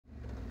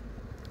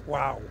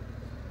Wow.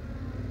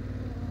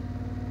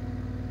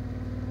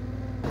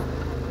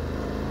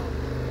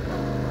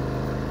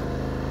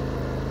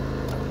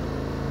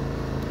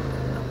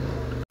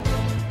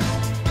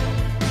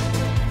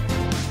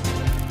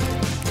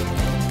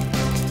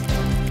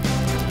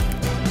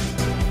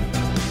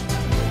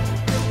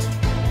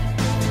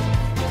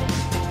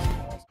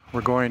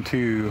 We're going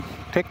to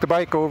take the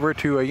bike over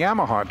to a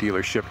Yamaha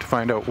dealership to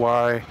find out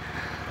why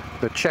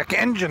the check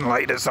engine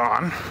light is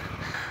on.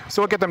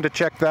 So we'll get them to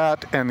check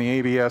that and the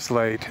ABS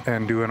light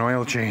and do an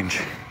oil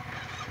change.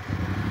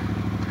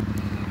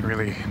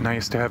 Really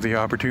nice to have the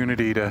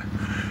opportunity to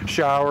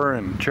shower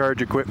and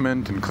charge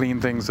equipment and clean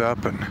things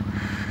up and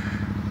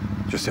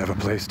just have a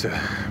place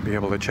to be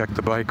able to check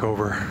the bike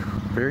over.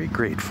 Very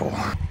grateful.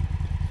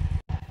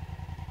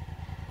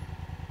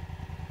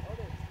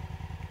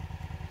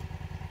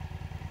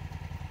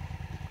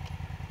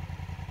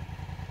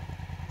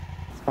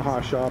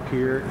 Yamaha shop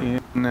here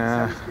in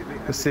the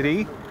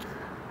city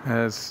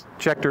has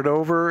checked it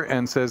over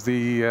and says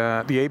the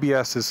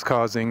ABS is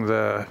causing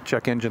the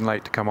check engine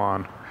light to come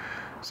on.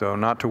 So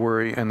not to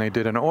worry, and they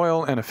did an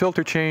oil and a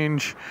filter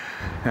change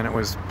and it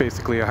was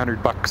basically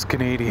 $100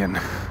 Canadian.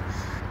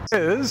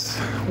 It is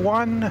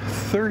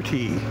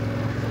 1:30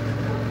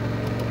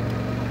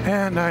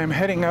 and I'm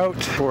heading out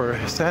for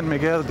San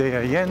Miguel de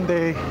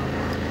Allende.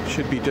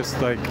 Should be just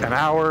like an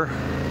hour.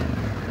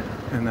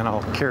 And then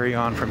I'll carry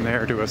on from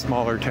there to a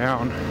smaller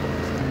town.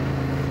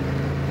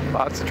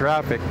 Lots of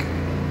traffic,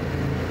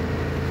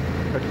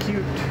 but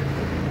cute.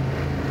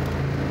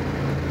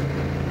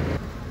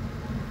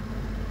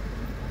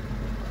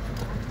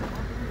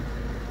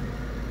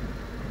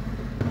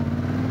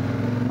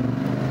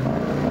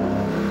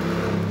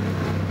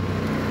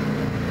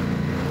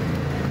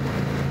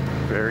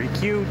 Very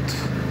cute.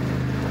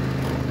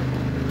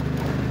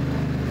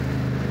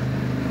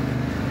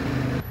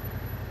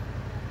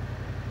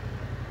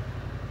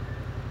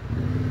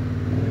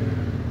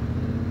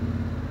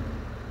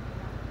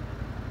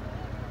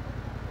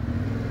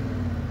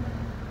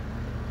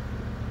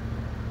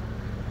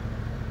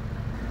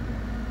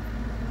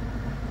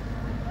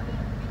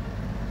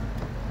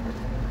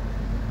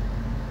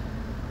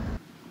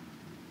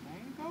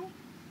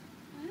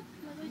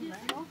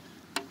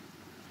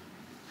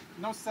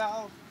 No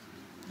sal,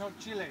 no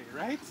chile,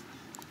 right?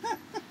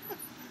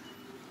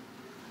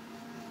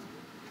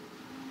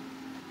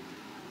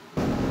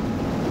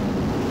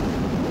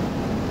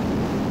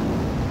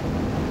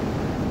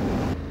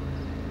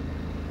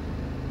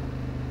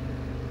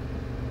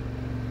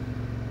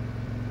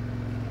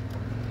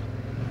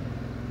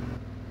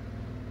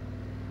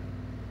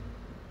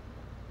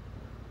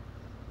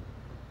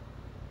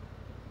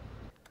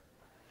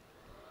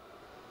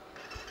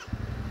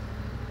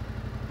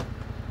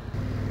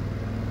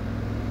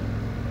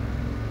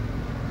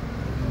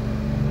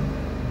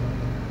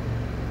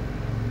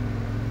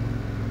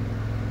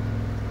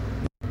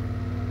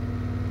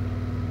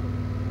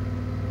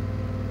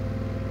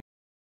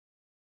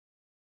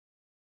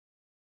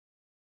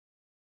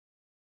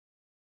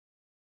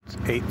 It's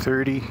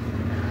 8:30.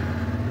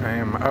 I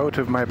am out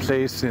of my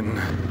place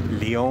in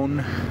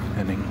Lyon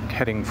and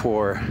heading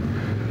for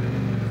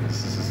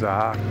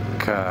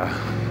Zacatecas,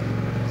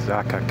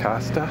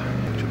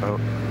 which is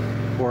about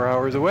 4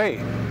 hours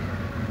away.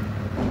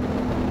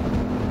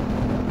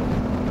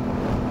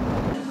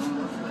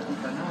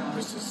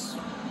 This is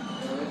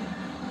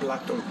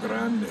plato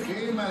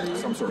grande,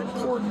 some sort of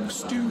pork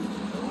stew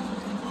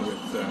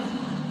with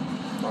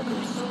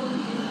tacos.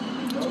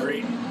 It's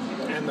great,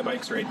 and the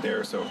bike's right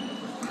there, so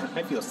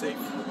I feel safe.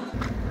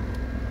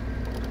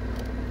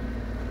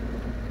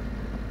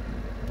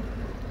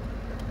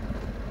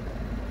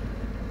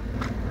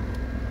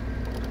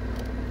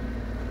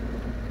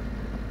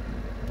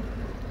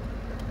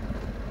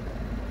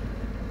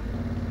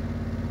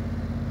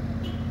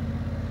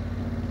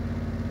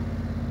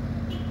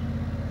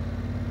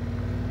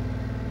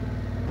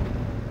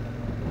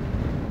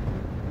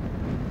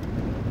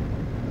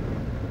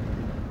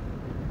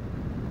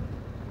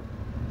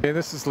 Okay,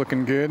 this is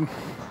looking good.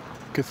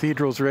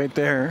 Cathedral's right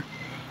there.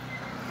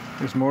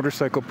 There's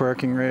motorcycle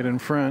parking right in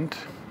front,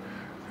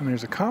 and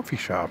there's a coffee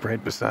shop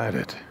right beside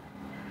it.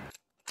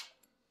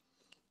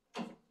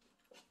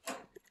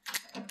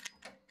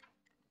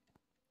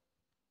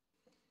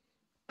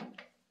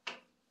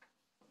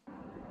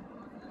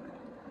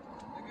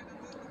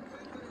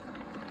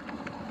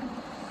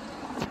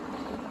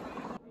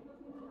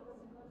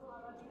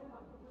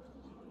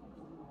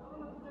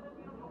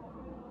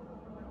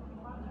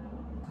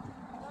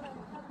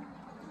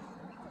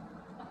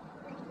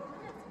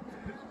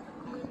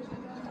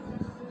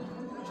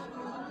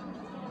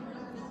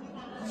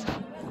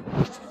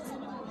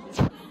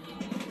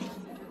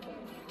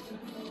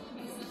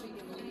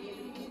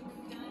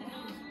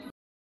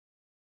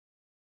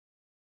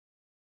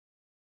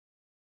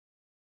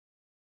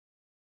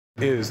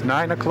 It is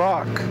 9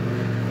 o'clock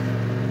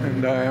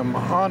and I am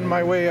on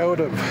my way out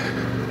of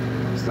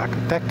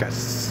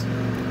Zacatecas,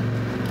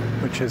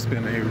 which has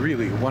been a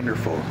really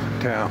wonderful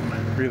town.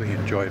 Really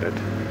enjoyed it.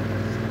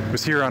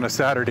 Was here on a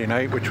Saturday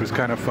night, which was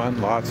kind of fun.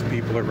 Lots of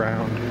people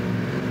around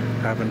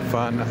having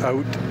fun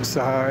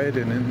outside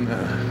and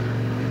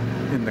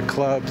in the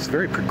clubs.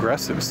 Very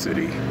progressive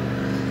city.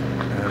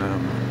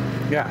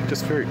 Yeah,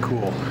 just very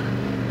cool.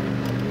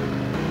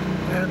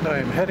 And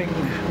I'm heading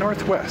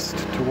northwest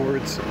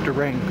towards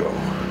Durango.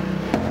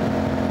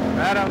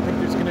 I don't think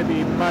there's going to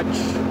be much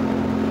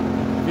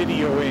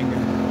videoing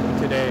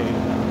today.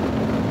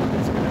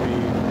 It's going to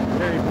be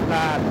very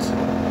flat,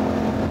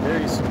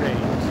 very straight.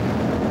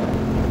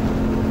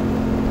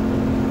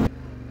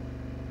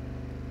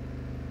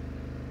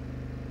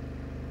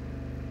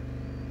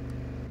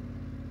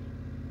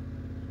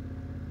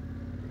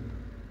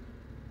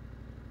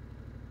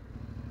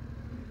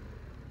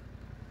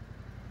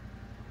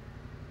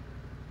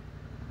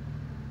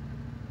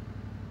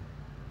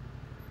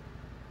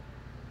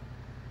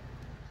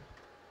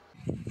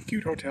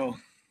 Cute hotel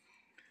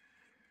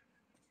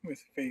with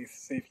Faith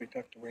safely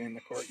tucked away in the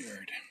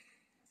courtyard.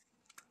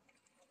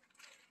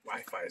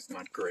 Wi-Fi is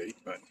not great,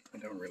 but I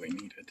don't really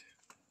need it.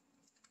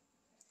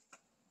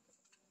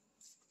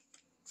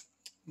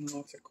 And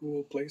lots of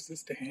cool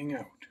places to hang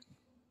out.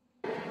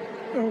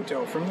 The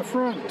hotel from the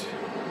front.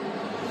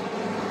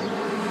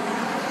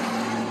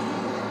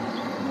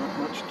 Not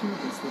much to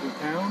this little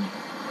town.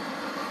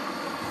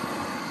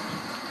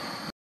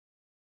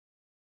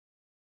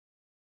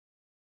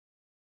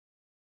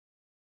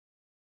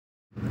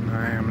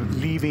 I am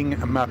leaving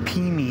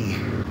Mapimi,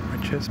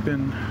 which has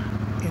been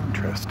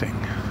interesting.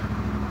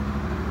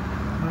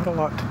 Not a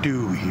lot to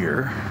do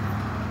here.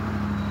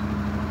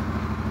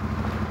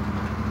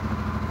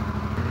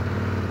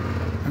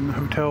 And the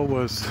hotel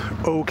was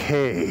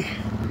okay.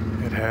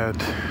 It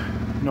had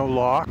no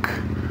lock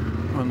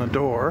on the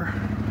door,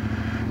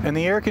 and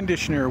the air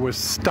conditioner was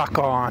stuck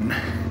on.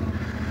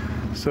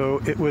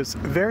 So it was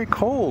very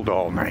cold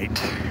all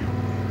night.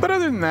 But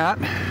other than that,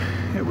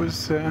 it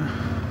was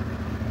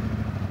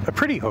a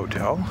pretty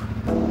hotel.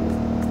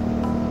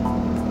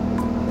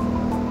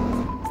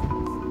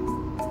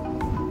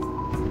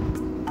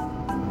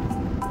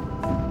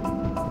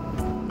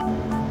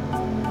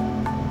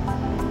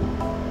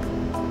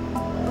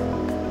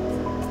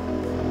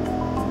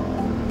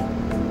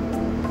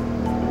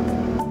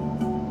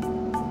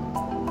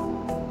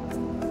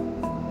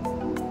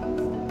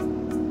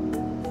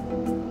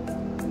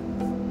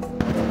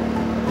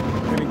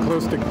 Getting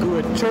close to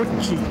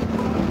Guachochi.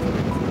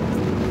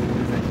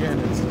 Again,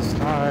 it's this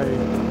high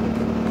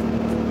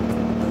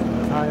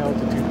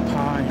altitude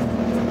pine.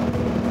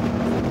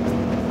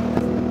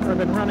 I've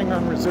been running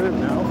on reserve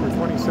now for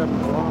 27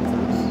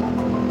 kilometers.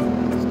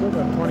 Still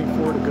got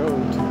 24 to go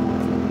to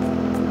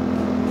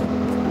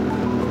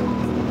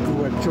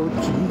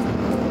Guachochi,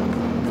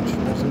 which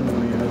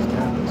presumably has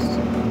gas.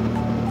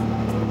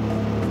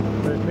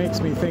 But it makes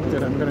me think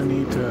that I'm going to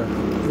need to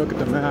look at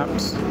the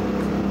maps,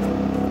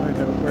 find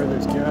out where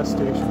there's gas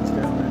stations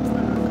down in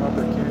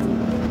Copper Cayon.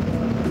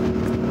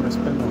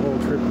 Spend the whole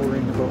trip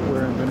worrying about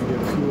where I'm going to get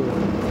fuel.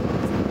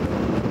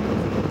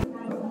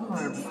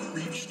 I've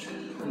reached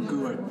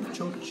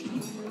Guachochi,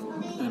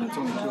 and it's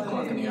only 2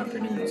 o'clock in the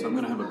afternoon, so I'm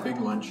going to have a big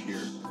lunch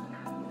here,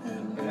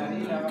 and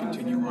then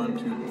continue on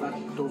to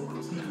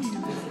Batopilas,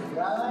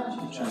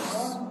 which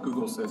is,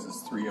 Google says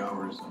is 3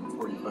 hours and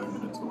 45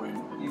 minutes away.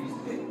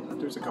 But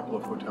there's a couple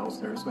of hotels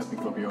there, so I think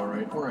it'll be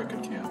alright, or I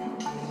could camp.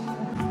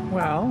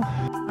 Well,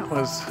 that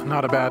was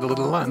not a bad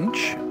little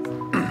lunch.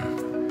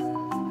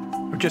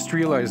 Just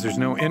realized there's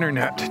no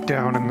internet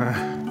down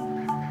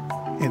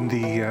in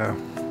the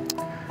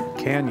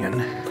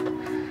canyon,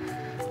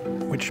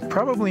 which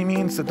probably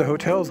means that the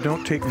hotels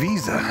don't take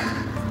Visa.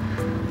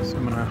 So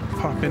I'm gonna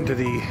pop into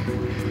the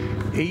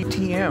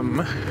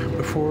ATM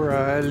before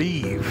I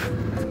leave.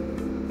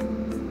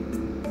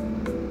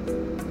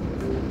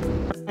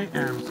 I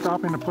am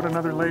stopping to put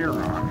another layer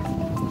on.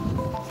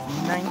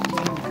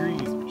 19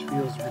 degrees, which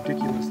feels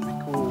ridiculously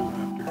cold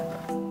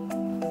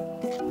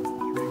after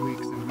 3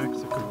 weeks in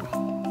Mexico.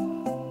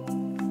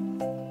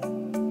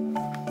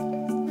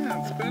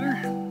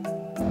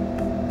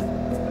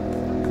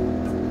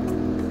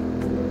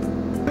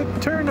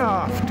 Turn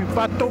off to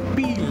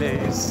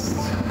Batopilas.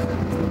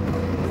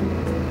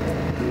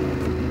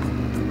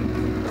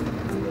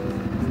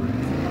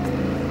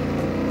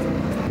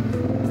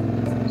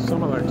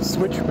 Some of the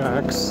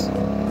switchbacks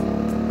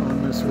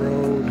on this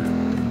road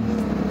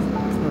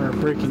are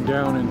breaking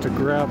down into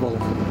gravel.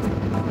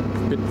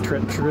 A bit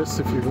treacherous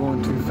if you're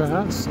going too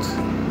fast.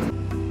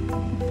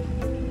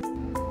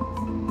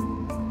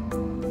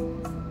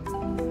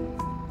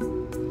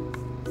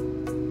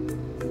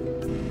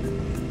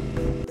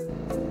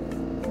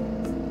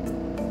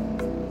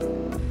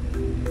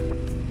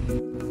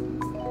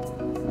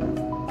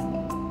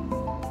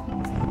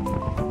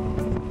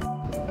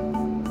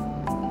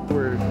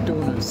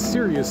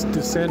 Serious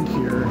descent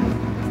here.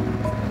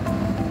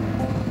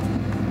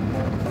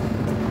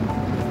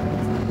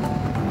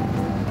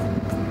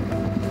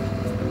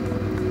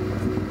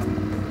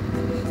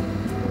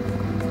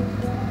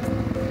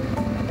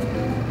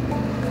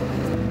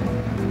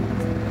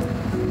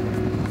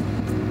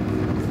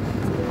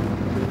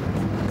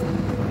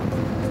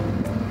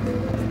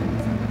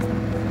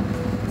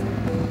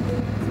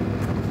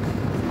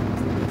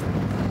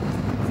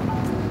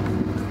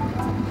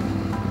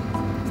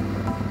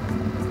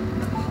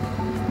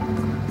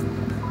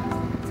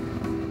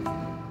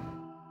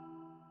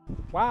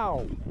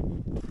 Wow.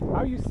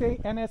 How you say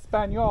en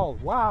español?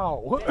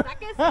 Wow.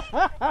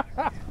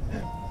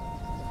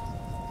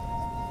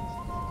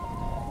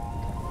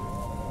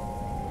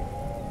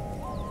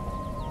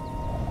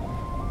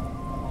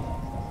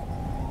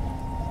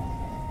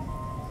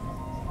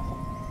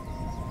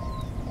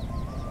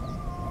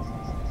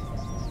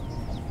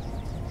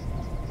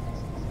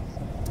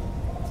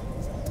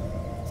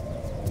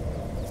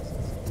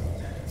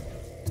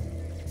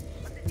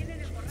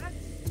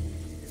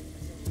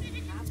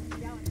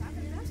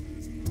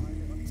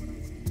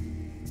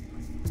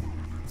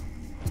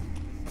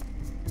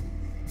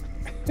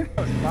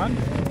 Fun.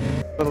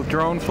 Little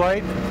drone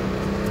flight.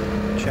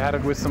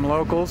 Chatted with some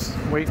locals,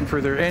 waiting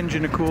for their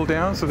engine to cool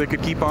down so they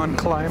could keep on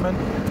climbing.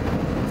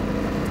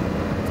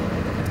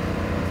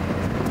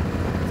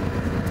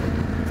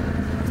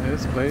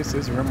 This place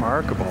is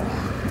remarkable.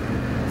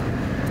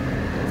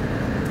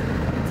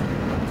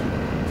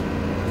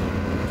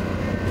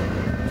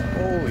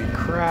 Holy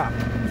crap.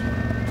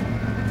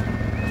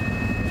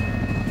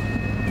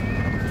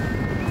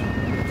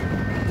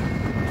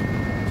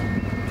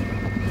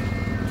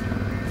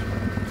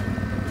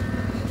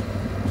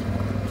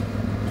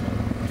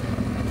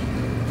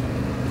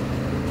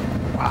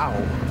 Wow.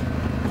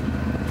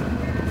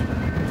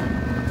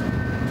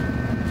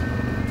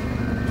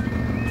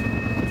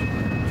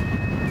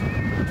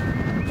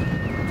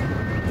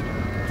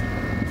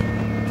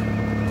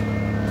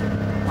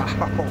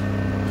 Wow.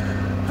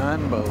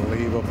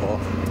 Unbelievable.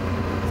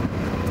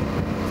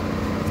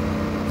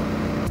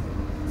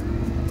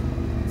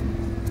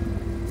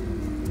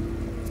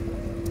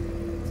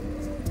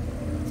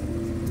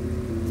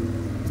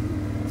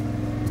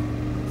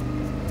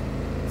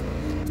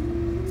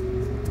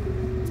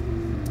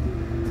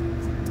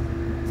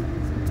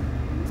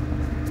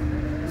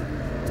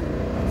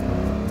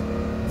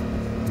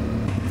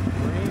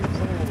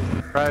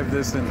 Drive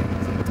this in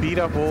beat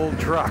up old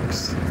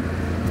trucks.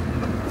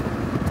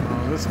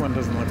 Oh, this one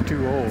doesn't look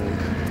too old.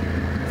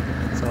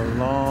 It's a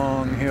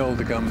long hill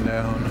to come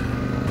down.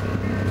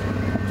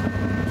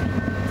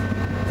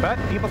 But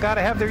people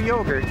gotta have their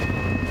yogurt.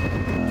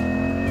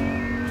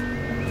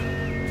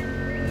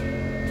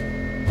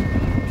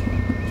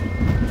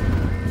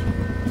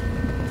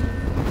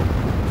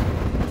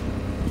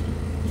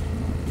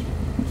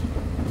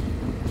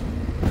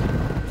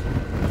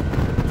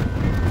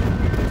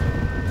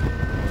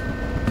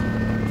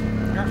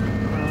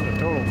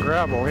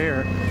 Gravel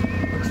here.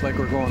 Looks like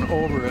we're going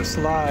over a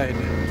slide.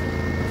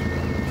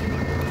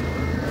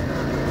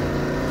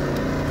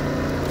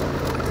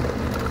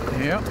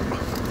 Yep.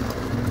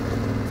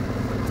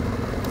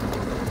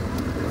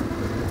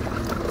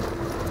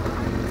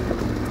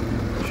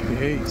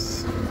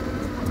 Jeez.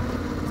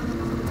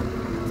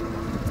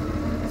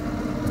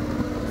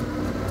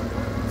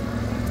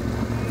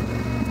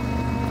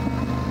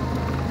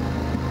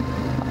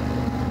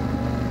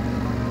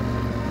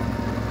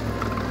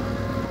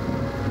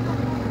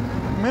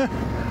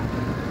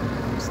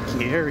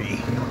 Scary.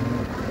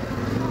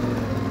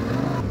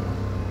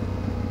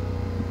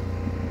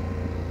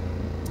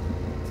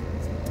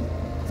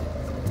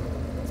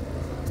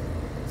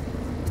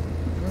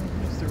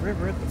 There's the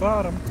river at the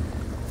bottom.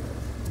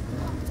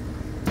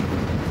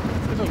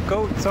 Little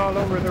goats all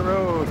over the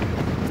road.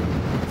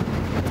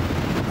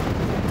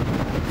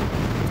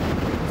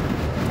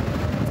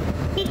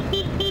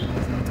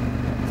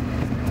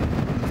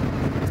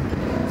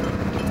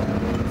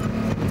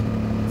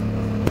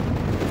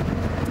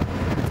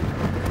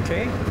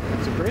 Okay,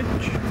 there's a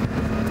bridge.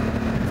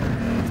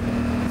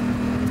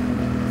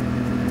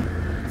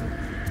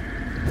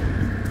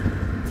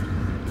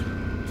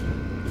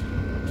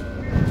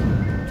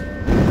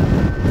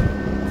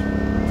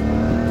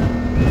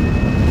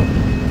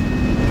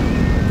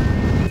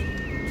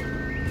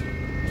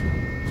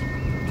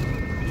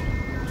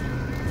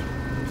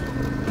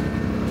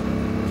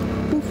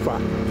 Bufa,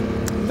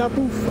 la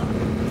bufa.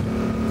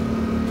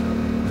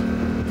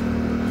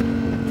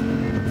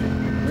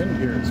 Wind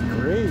here is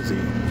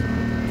crazy.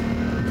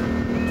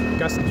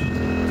 Gusty.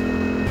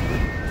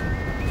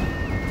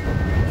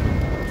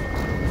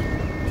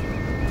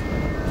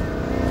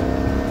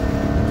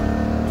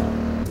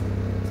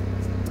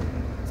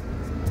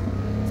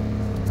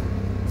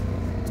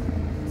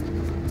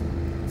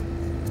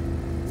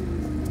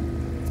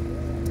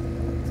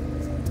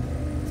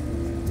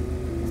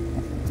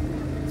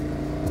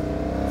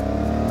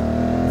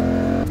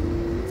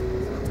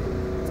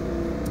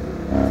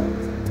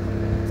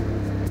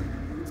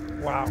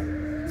 Wow.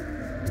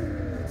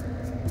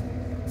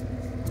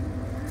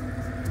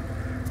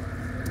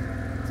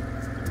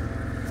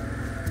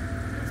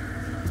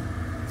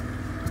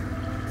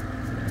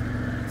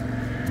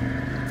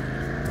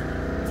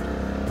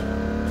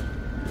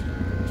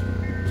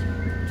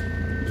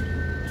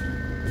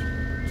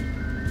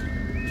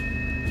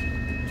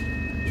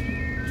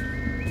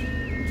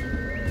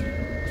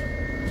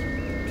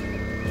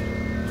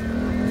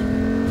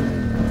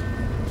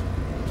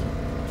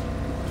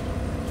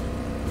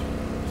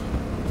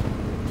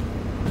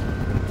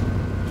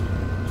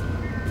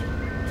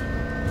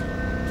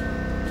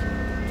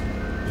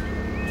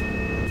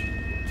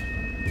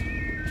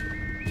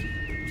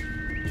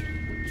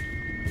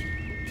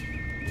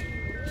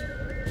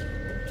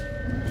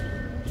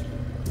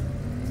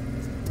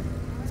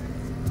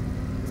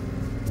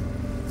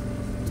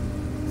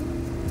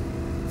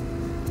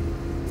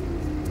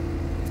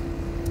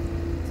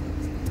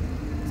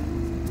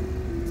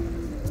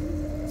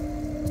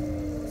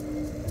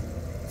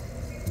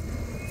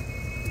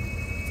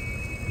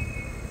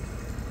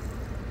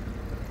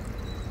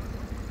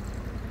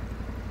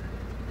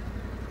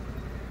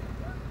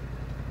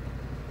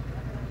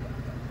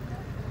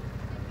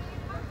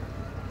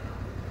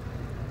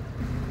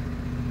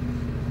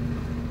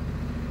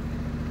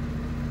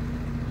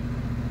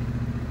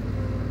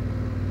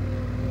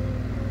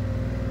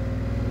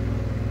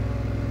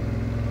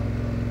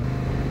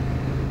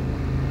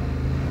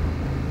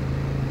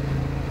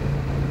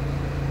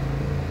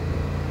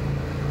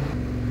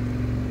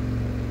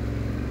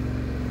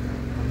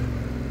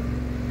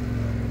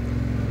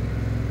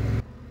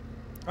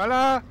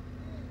 Hola.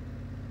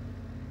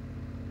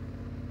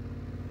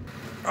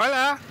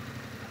 Hola.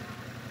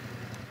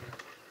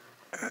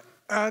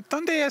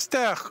 ¿Dónde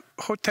está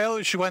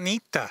Hotel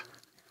Juanita?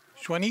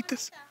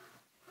 ¿Juanitas?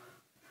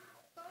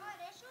 Todo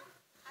derecho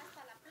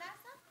hasta la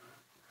plaza,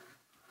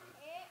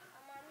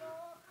 a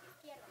mano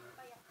izquierda,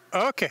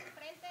 vaya. Ok.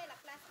 Frente de la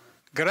plaza.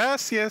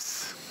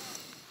 Gracias.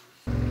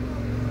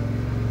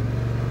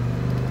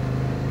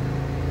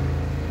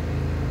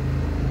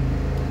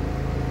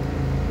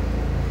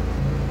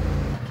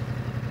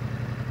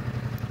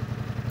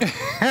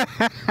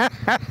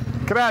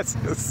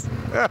 Gracias.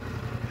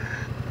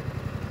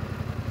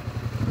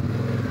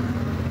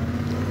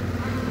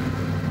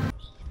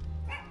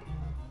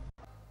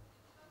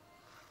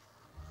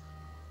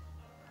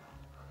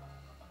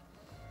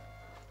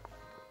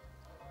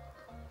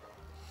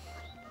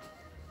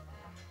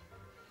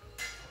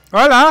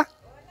 Hola.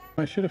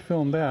 I should have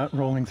filmed that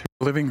rolling through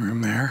the living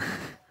room there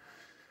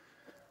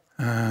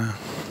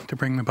to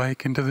bring the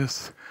bike into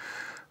this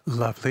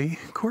lovely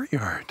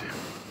courtyard.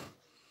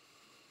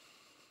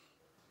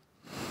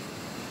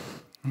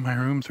 My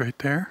room's right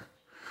there,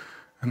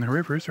 and the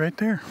river's right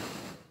there.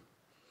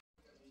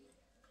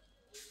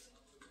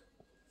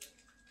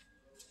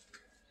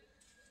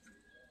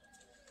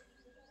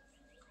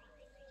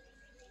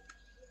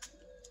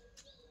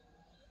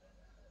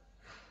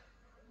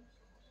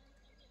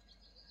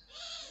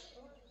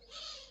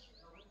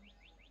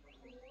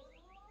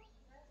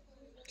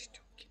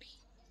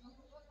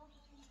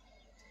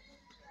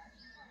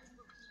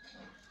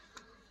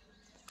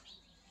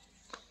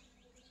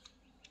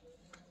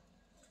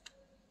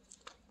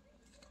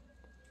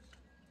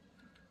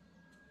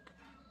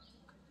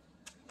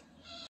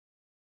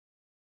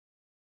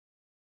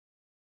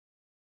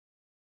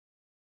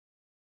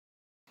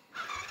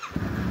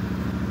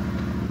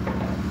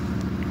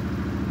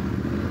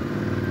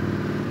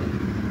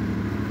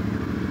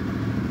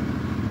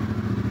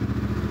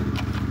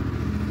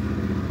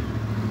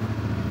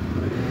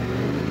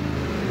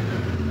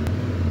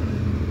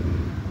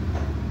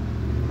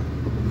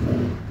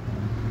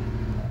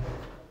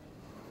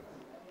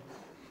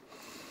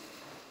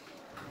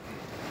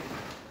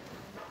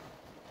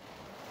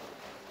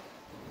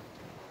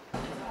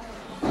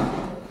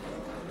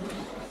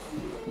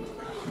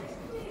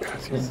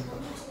 Gracias.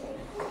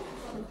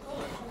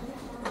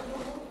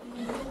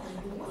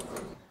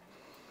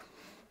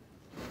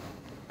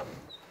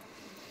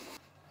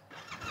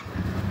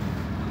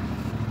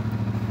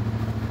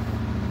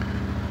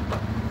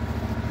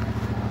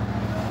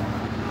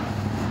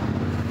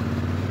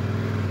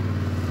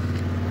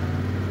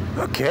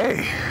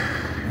 Okay,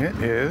 it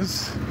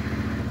is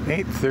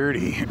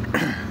 8:30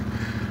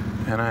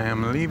 and I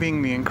am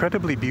leaving the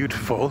incredibly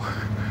beautiful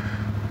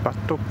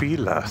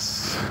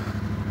Batopilas.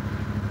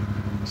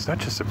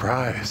 Such a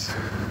surprise.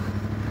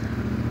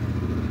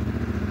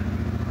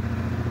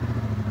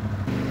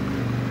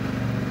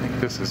 I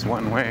think this is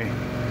one way.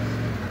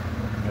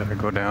 Gotta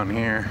go down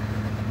here.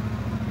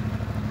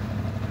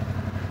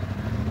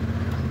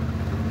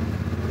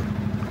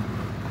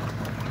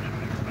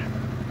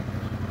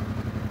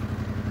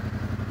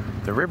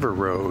 The river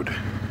road.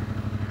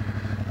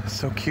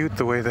 So cute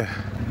the way that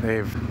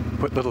they've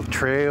put little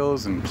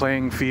trails and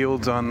playing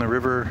fields on the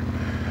river,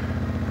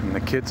 and the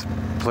kids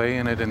play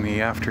in it in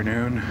the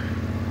afternoon.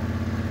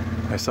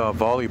 I saw a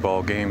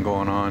volleyball game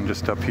going on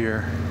just up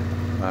here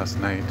last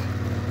night.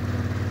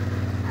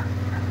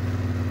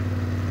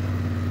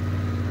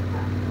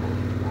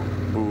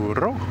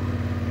 Burro.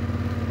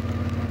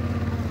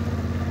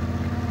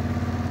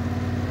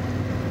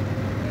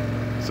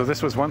 So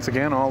this was once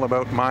again all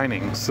about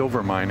mining,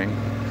 silver mining,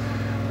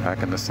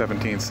 back in the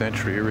 17th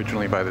century,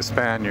 originally by the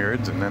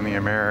Spaniards and then the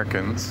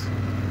Americans.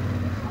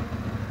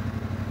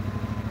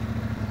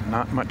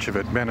 Not much of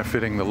it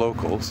benefiting the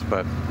locals,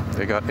 but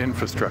they got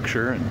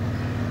infrastructure and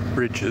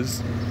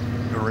bridges,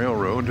 a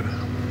railroad.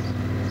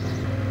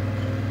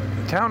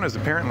 The town is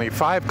apparently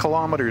 5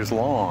 kilometers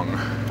long,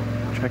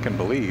 which I can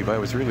believe. I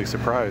was really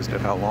surprised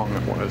at how long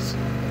it was.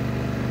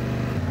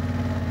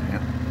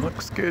 Yeah,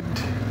 looks good.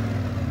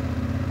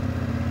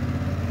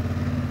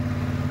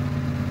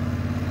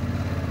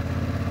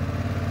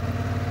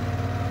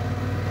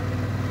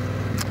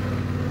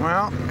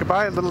 Well,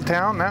 goodbye little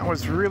town, that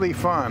was really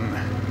fun.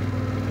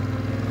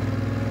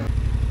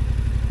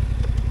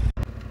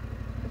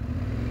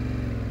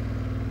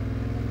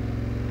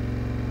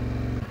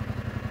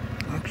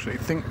 I actually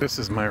think this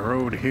is my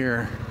road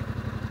here,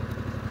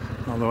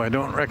 although I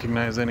don't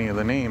recognize any of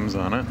the names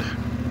on it.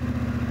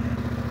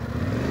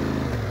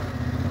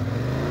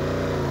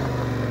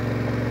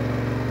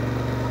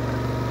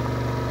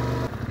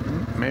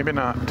 Maybe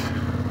not.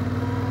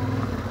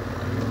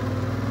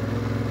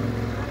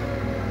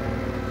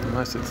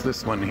 Unless it's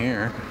this one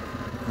here.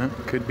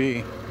 Could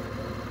be.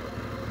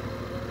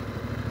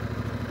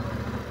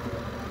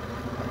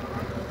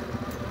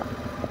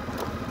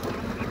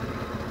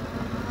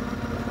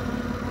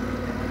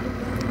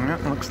 Well,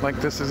 looks like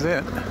this is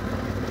it.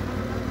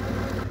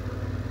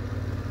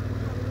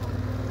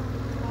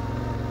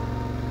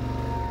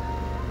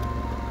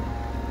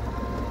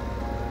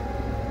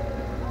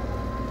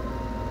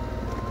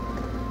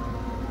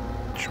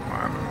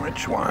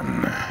 which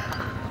one.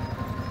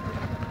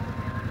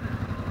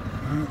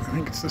 I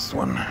think it's this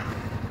one.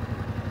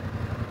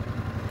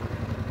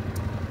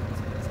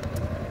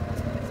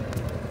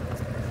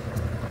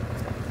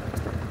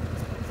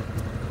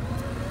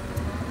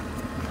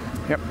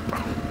 Yep.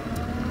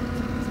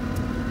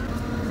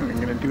 We're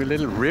gonna do a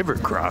little river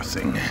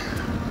crossing.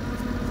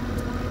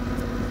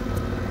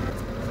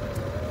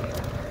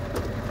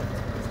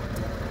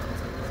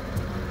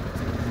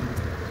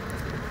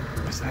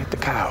 Beside the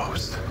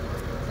cows.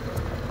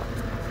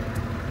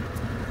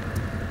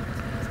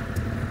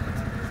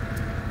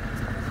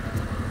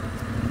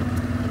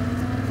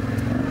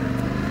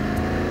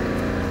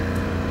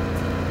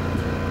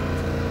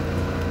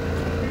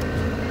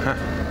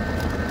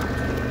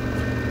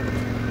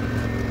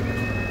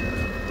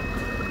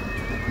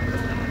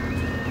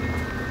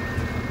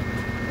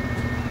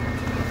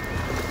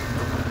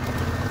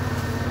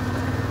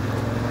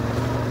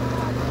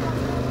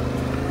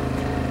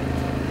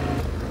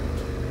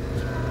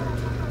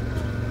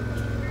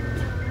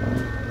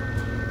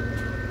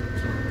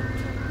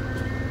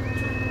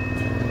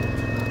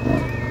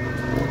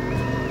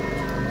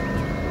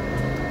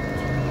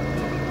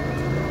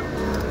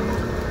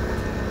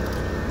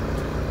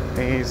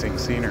 Amazing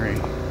scenery.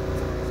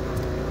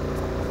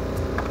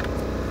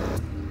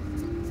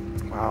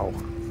 Wow.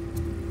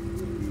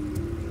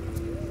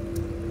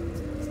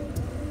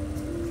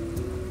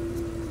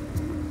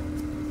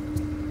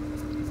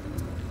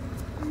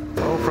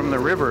 Oh, from the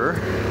river,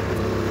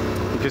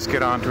 you just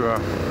get onto a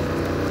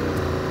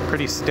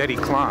pretty steady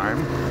climb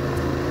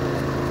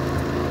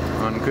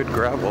on good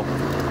gravel.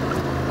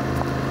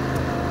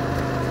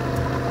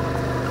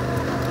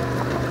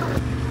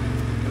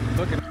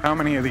 Look at how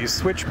many of these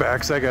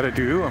switchbacks I gotta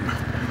do. I'm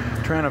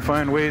trying to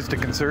find ways to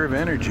conserve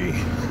energy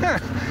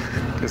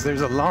because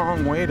there's a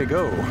long way to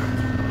go.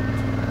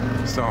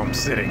 So I'm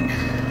sitting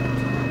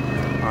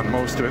on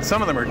most of it.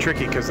 Some of them are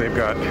tricky because they've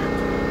got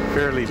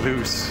fairly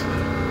loose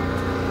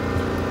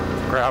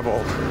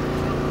gravel,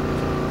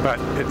 but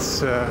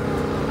it's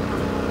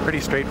pretty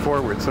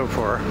straightforward so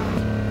far.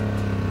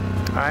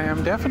 I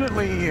am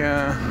definitely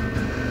a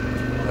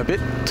bit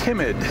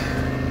timid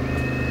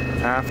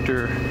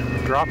after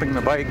dropping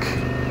the bike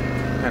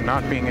and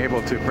not being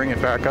able to bring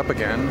it back up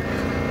again,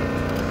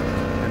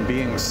 and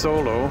being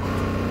solo.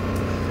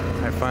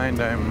 I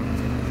find I'm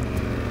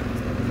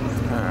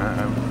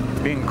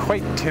being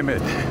quite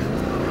timid,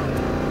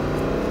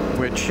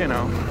 which, you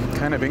know,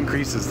 kind of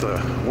increases the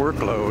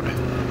workload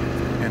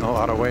in a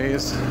lot of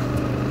ways.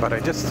 But I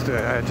just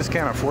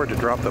can't afford to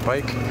drop the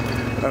bike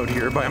out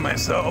here by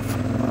myself.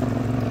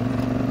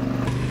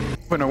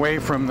 Went away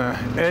from the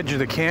edge of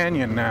the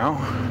canyon now,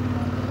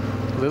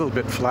 a little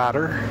bit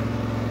flatter.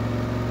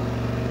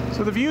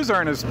 So the views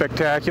aren't as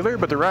spectacular,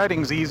 but the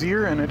riding's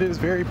easier and it is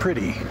very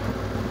pretty.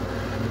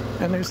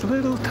 And there's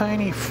little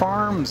tiny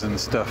farms and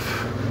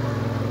stuff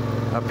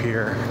up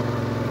here.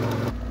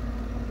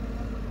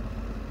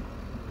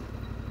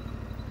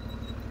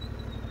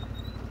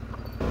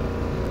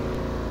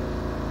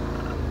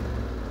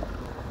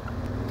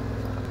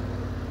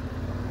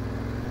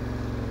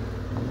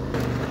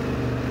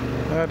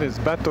 That is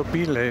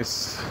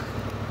Batopilas,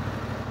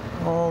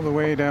 all the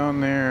way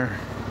down there.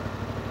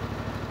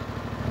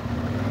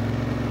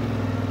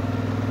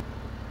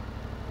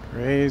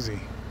 Crazy.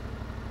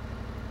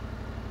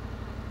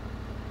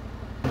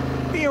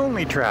 The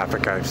only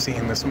traffic I've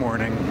seen this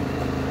morning.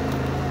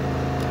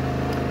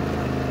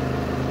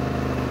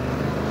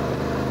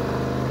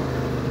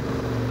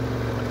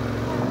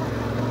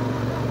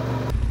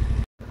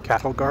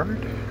 Cattle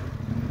guard.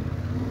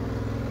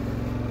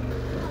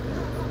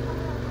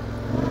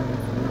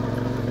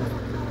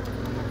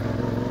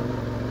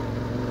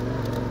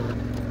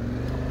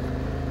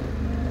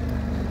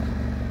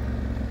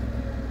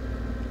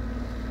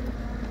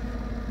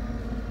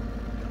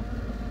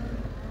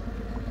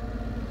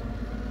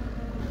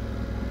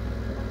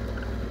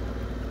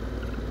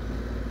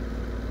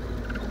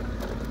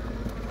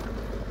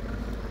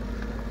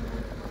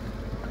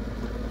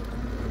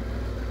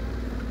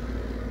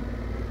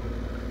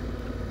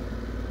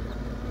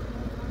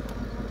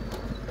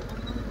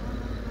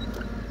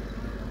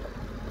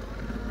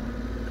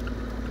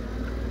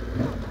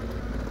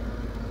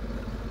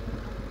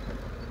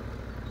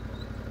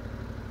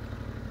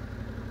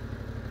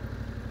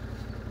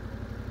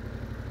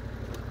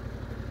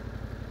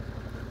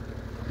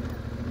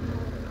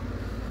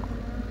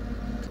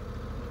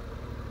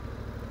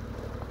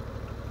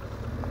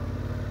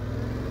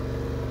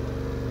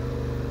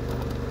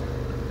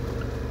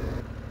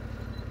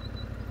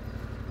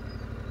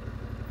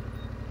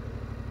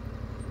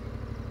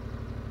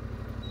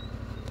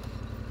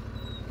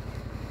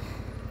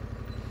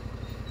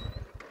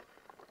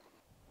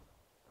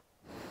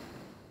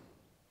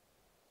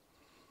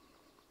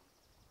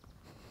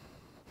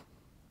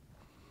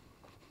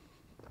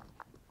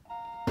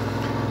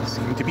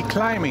 Seem to be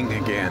climbing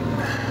again.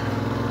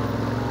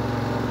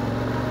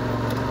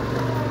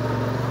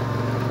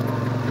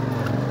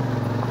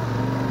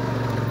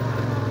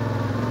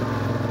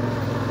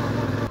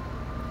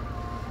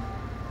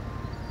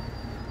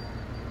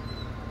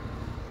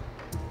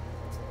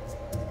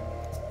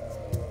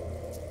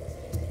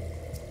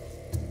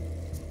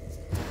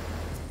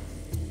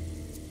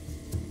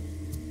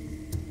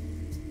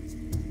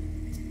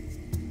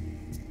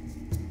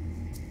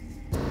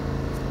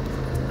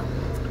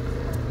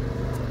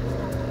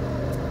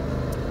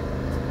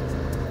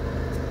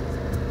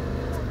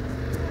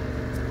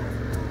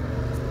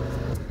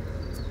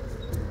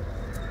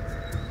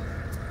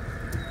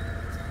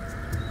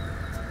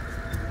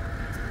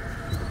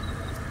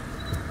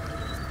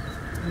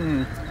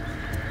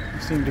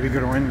 seem to be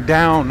going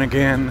down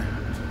again.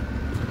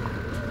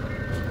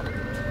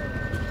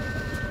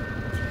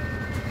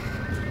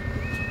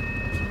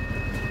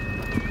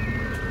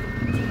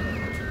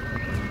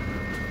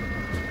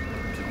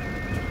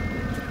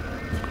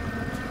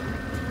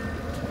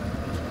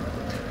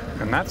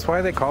 And that's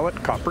why they call it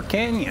Copper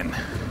Canyon,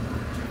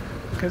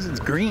 because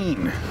it's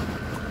green.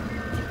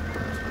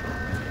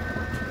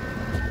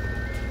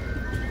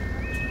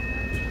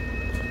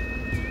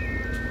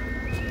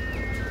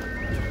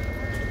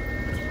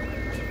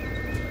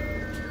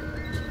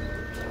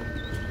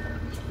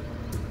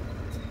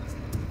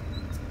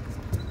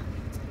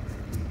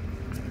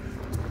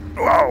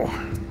 Whoa!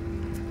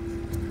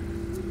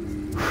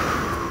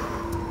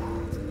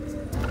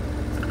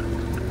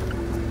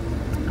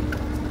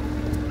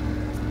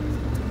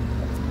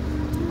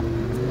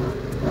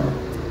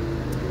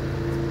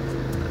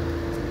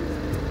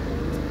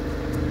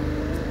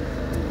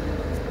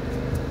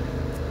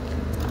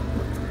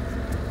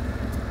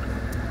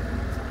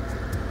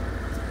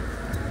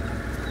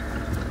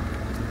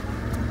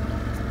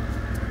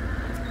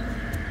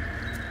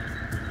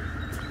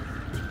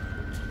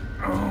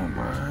 Oh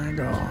my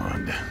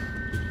God.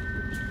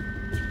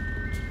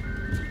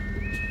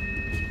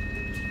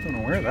 Don't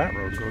know where that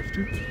road goes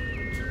to.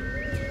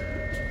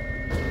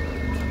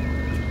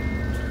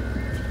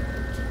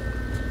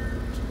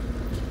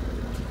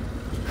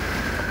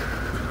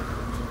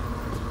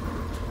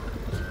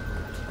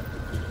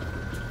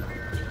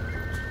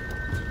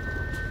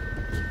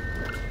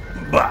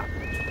 Bah.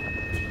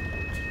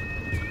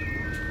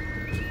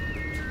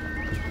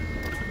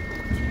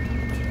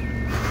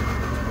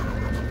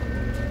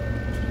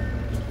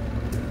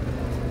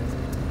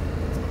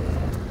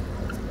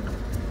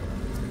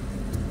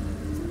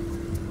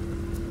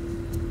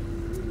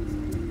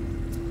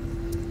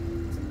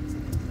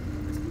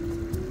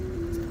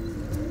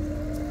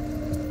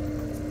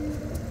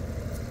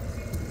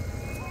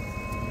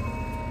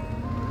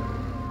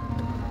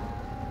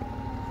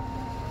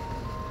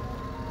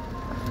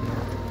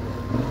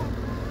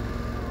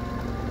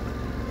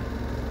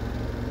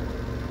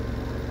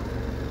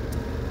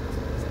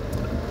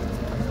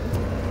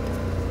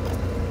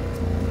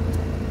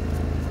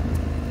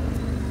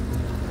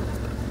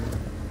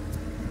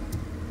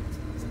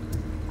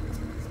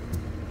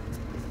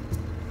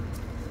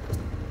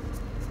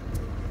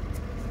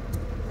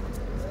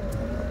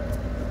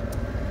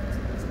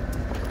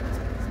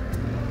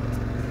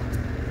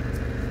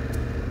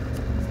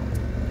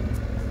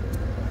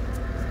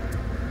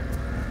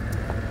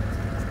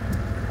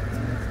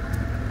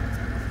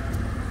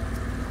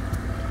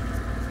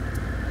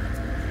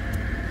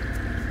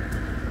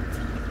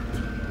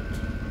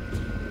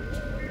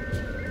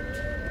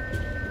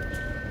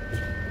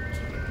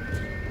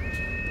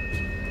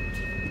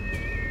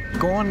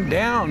 Going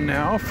down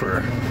now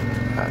for,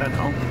 I don't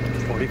know,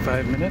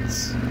 45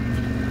 minutes.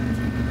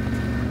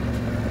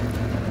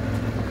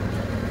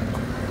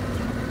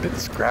 Bit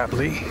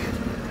scrabbly.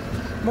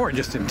 More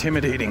just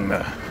intimidating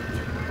the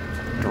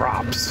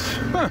drops.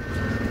 Huh.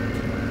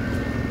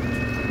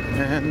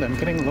 And I'm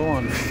getting low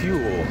on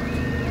fuel.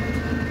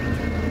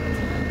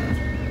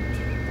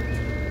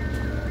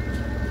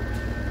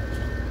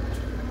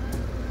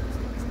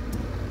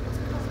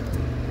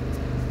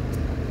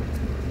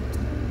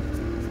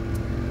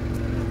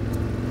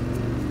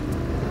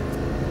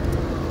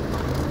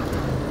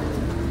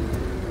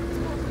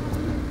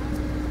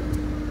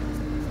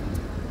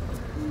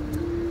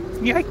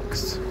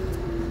 Yikes.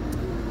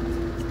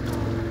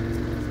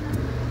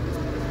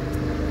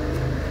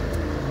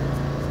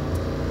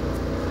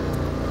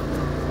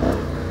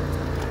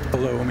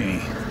 Below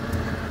me,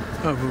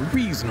 of a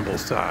reasonable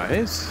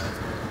size.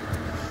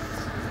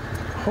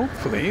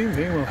 Hopefully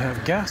they will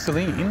have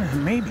gasoline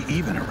and maybe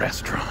even a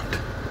restaurant.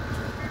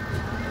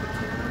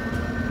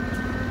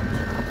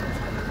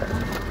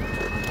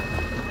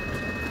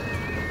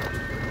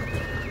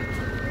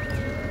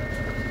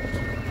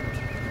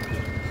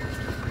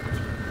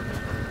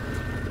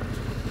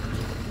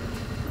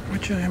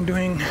 Which I am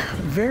doing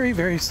very,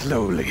 very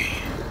slowly.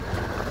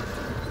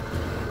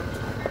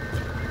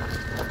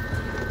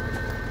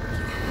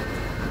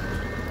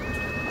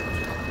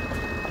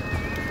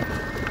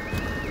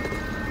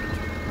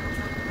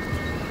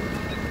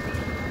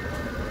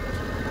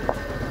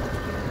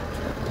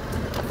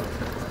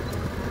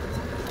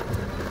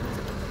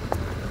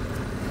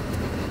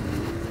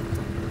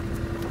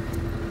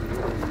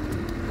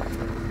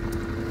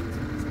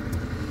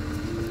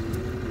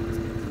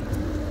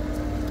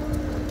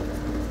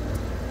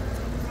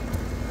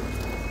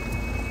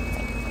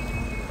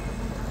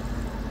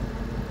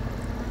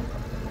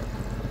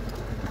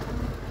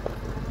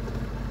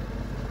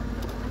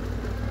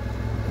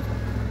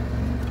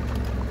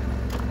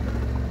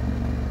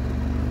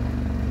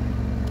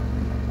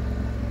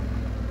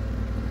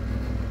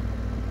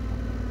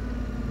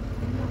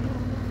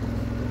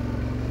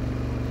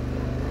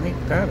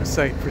 Ain't that a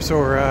sight for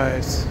sore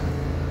eyes?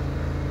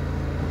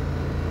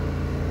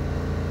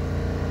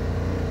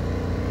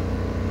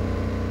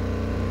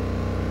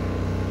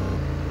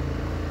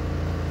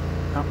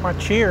 Not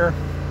much here.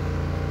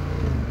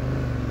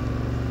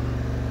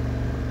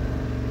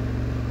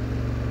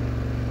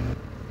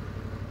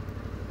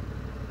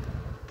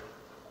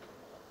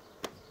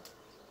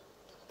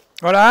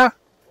 Hola.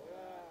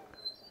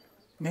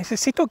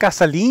 Necesito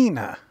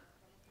gasolina.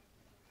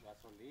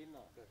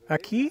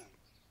 ¿Aquí?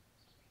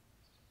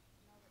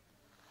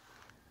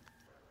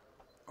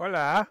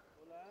 Hola.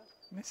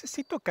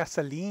 Necesito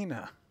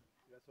gasolina.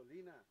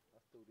 Gasolina,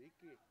 hasta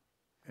Urique.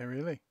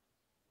 Really?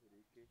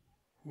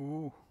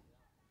 Ooh.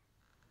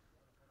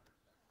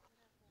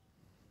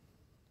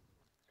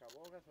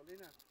 Acabó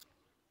gasolina.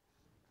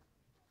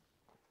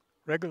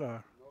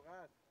 Regular. No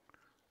gas.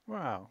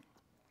 Wow.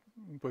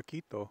 Un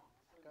poquito.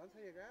 Alcanza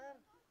a llegar.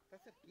 Está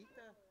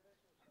cerquita.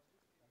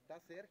 Está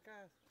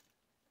cerca.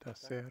 Está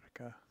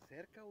cerca.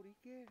 Cerca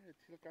Urique.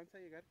 Si alcanza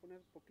a llegar,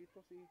 poner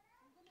poquito, sí.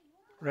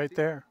 Right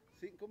there.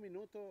 5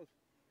 minutos.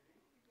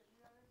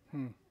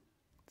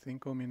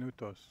 5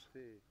 minutos.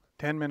 Sí.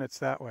 10 minutes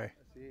that way.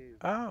 Sí.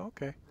 Ah,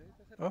 okay. Sí,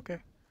 está cerca.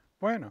 Okay.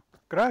 Bueno.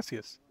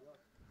 Gracias.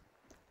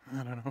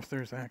 I don't know if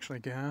there's actually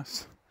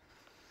gas.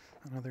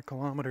 Another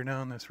kilometer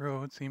down this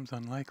road seems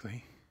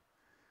unlikely.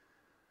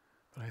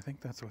 But I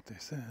think that's what they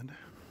said.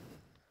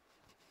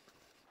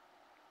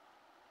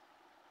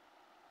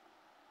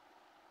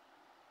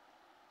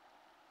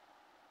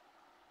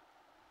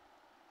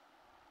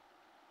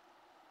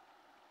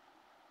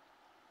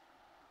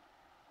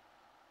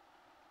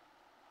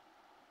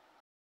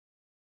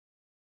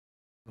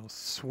 We'll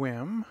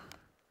swim.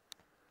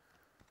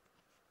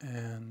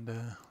 And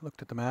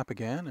looked at the map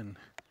again, and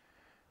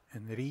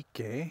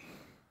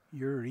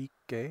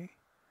Urique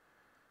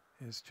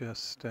is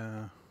just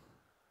a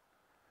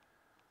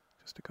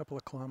couple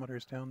of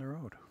kilometers down the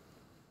road,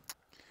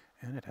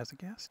 and it has a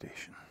gas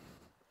station.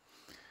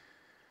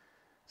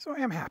 So I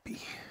am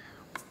happy.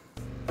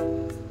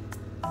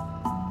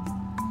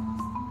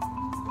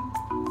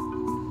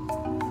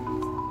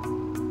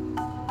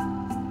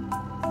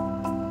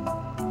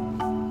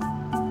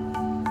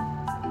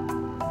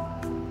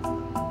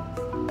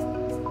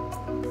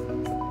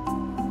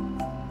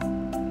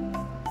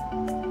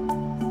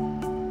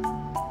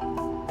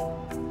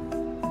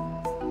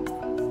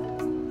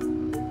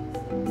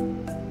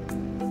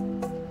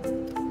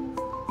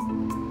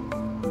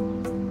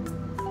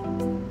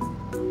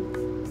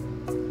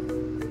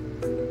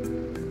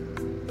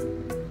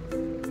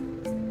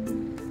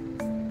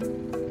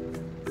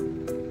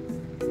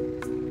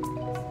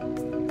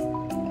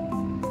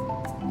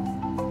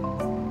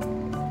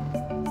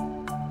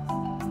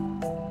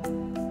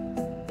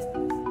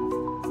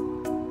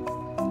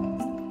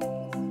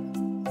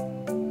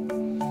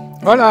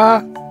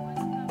 Hola.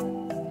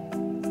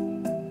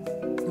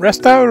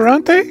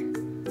 Restaurante?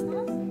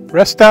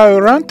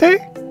 Restaurante?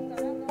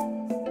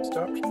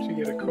 Stopped to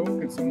get a Coke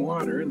and some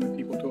water, and the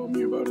people told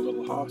me about a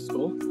little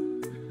hostel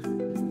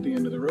at the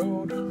end of the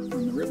road on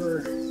the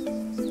river.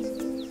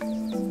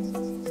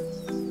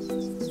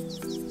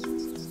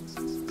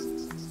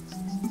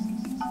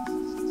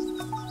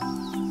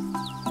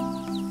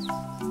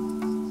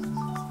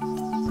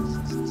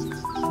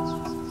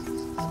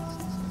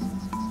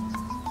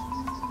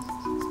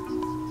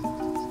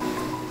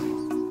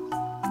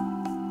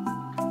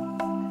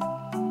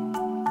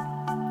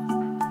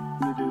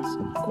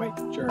 Quite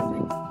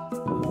charming,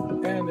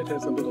 and it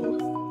has a little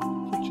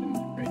kitchen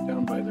right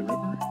down by the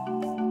river.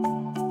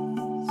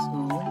 So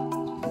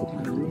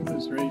my room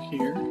is right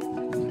here,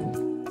 and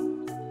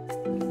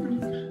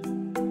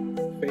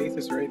Faith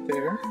is right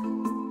there.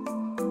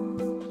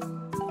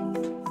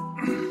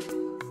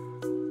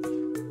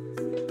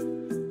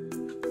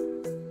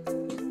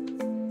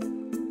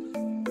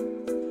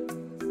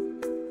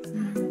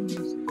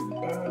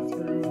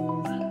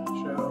 Bathroom,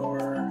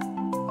 shower,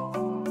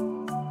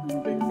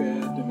 big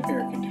bed, and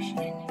air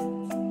conditioning.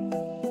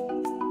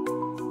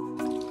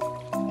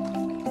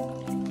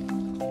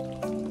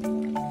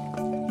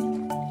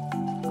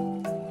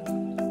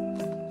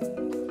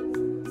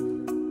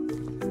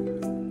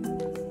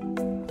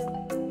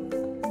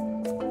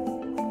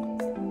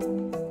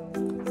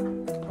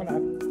 Hola.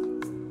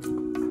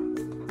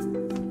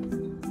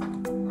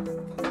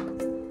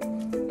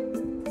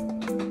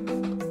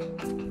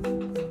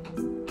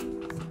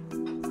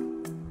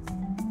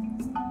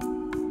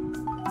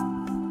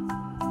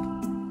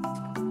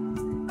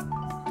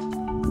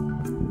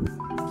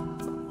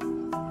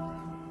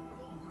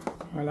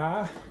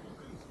 Hola.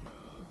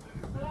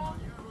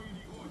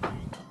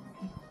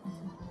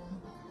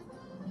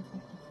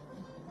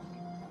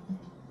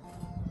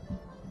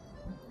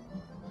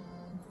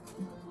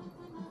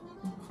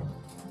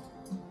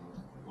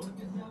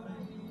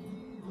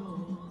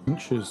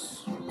 Lunch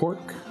is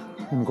pork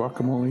and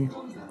guacamole,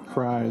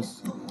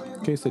 fries,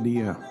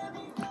 quesadilla,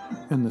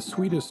 and the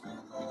sweetest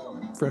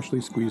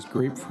freshly squeezed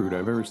grapefruit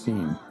I've ever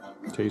seen.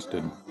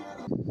 Tasted.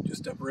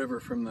 Just upriver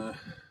from the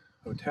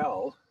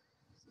hotel,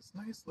 this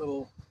nice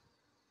little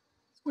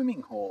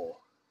swimming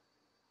hole.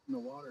 And the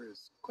water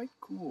is quite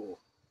cool.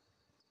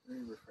 It's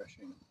very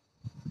refreshing.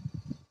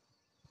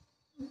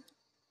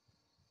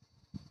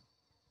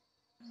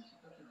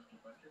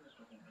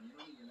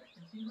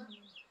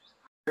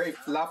 Very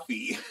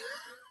fluffy.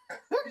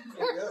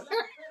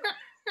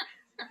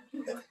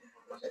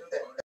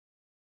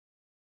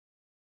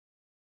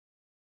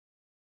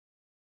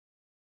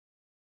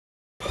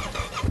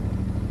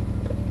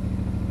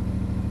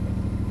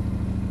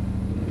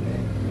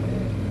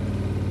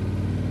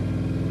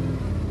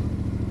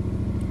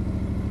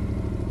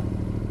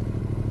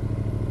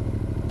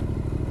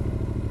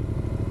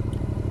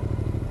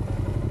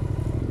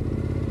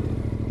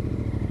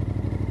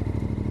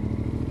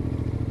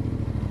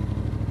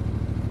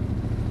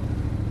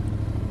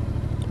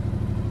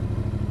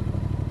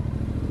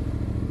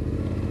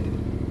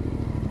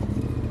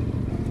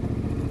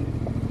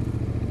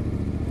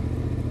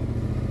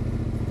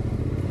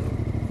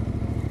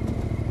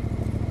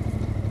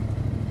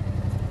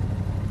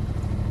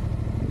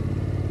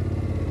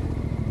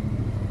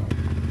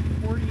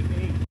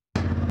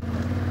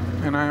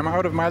 and I am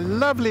out of my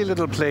lovely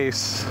little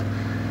place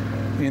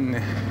in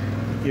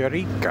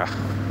Urique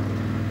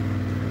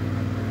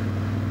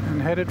and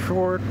headed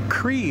for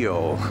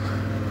Creel.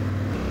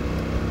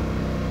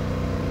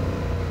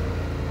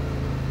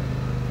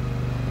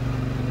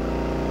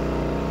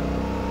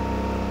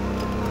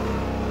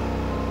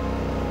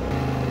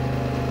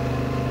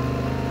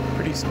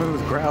 Pretty smooth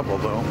gravel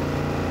though.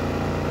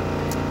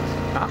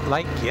 Not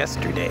like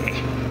yesterday.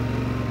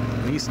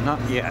 At least not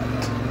yet.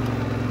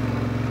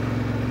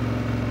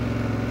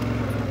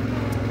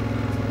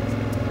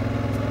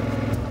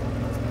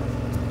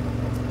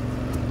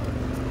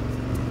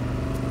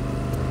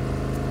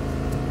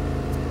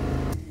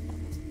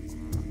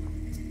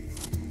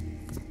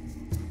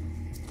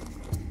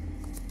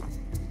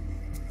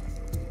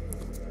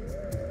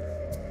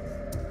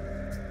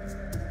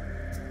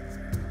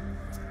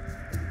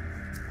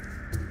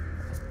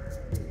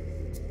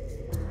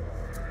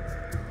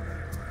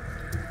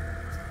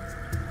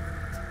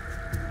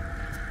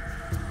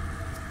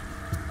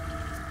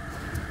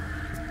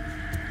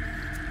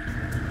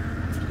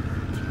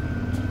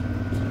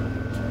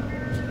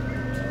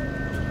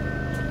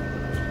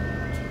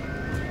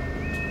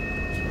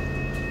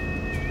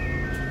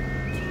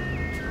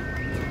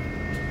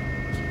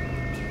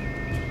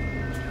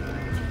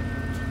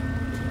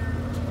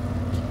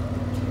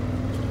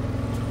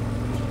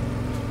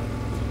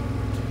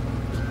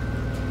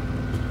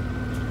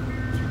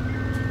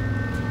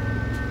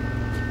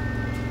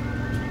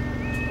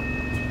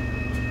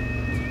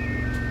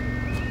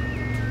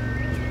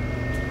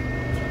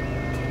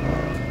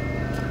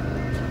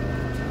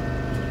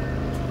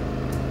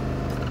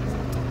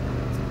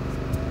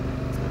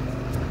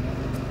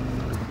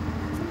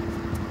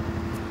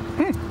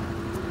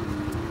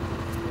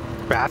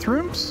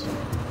 Bathrooms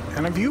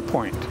and a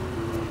viewpoint.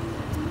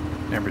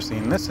 Never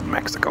seen this in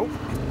Mexico.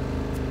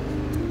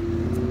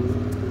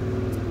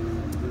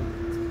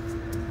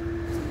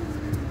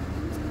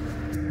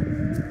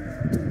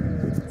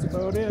 That's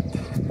about it.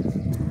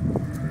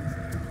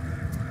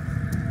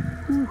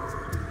 Whew.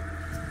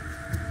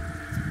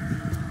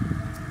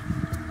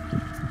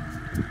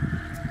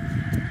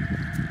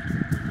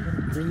 What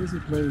a crazy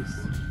place.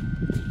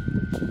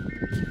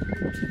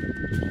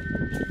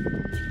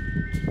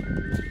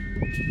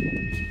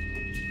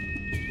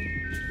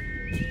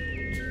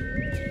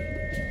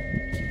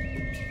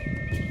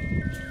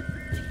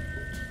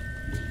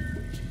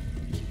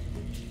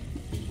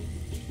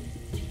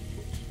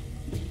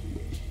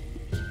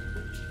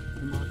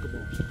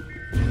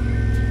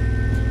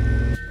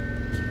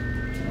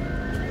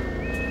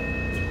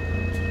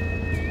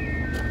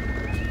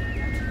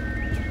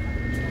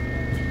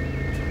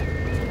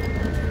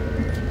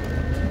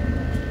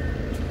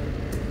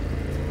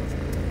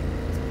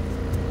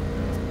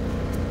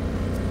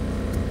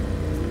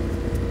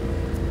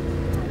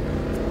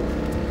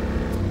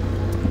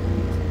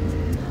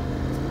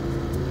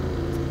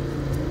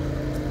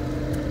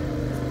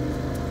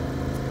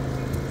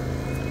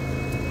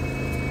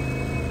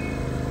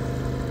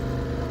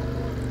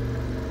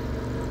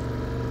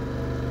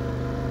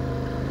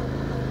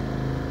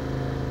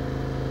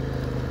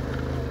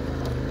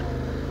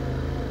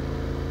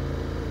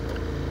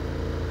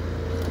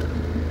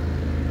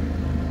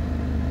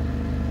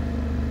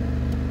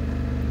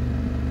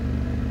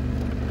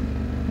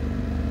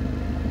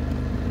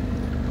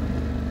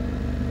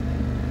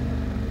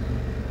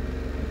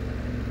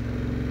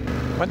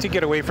 Once you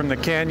get away from the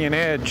canyon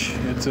edge,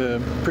 it's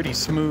a pretty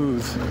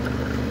smooth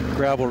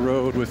gravel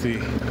road with the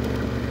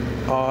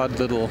odd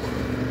little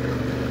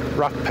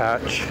rock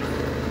patch.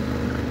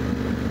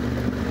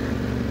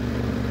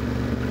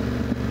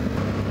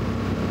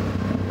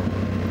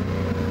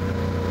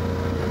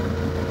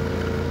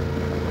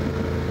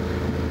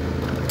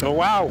 Oh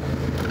wow!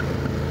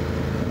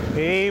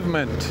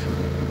 Pavement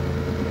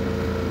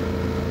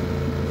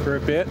for a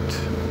bit,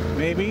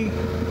 maybe.